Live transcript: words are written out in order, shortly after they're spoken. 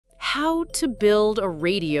How to build a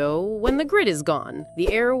radio when the grid is gone. The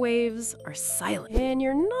airwaves are silent, and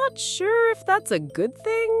you're not sure if that's a good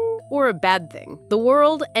thing or a bad thing. The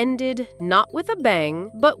world ended not with a bang,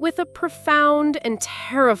 but with a profound and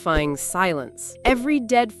terrifying silence. Every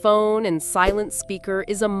dead phone and silent speaker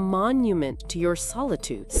is a monument to your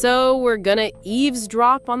solitude. So we're gonna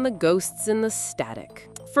eavesdrop on the ghosts in the static.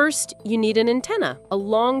 First, you need an antenna, a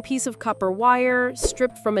long piece of copper wire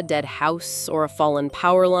stripped from a dead house or a fallen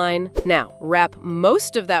power line. Now, wrap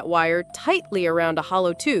most of that wire tightly around a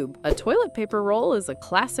hollow tube. A toilet paper roll is a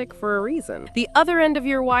classic for a reason. The other end of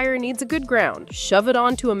your wire needs a good ground. Shove it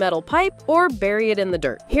onto a metal pipe or bury it in the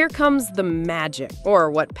dirt. Here comes the magic,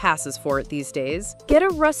 or what passes for it these days. Get a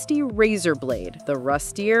rusty razor blade. The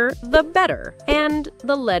rustier, the better. And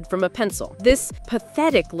the lead from a pencil. This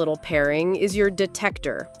pathetic little pairing is your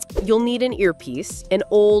detector. You'll need an earpiece, an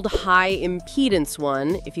old high-impedance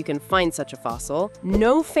one, if you can find such a fossil.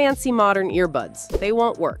 No fancy modern earbuds. They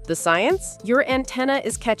won't work. The science? Your antenna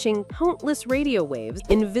is catching countless radio waves,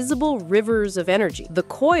 invisible rivers of energy. The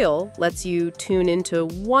coil lets you tune into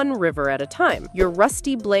one river at a time. Your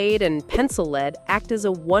rusty blade and pencil lead act as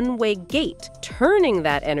a one-way gate, turning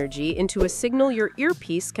that energy into a signal your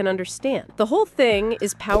earpiece can understand. The whole thing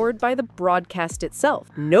is powered by the broadcast itself.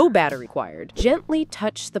 No battery required. Gently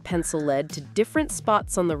touch the pencil lead to different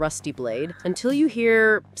spots on the rusty blade until you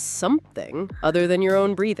hear something other than your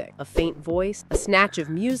own breathing. A faint voice, a snatch of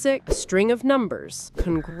music, a string of numbers.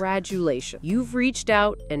 Congratulations. You've reached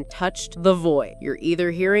out and touched the void. You're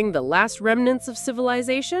either hearing the last remnants of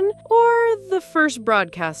civilization or the first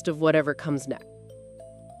broadcast of whatever comes next.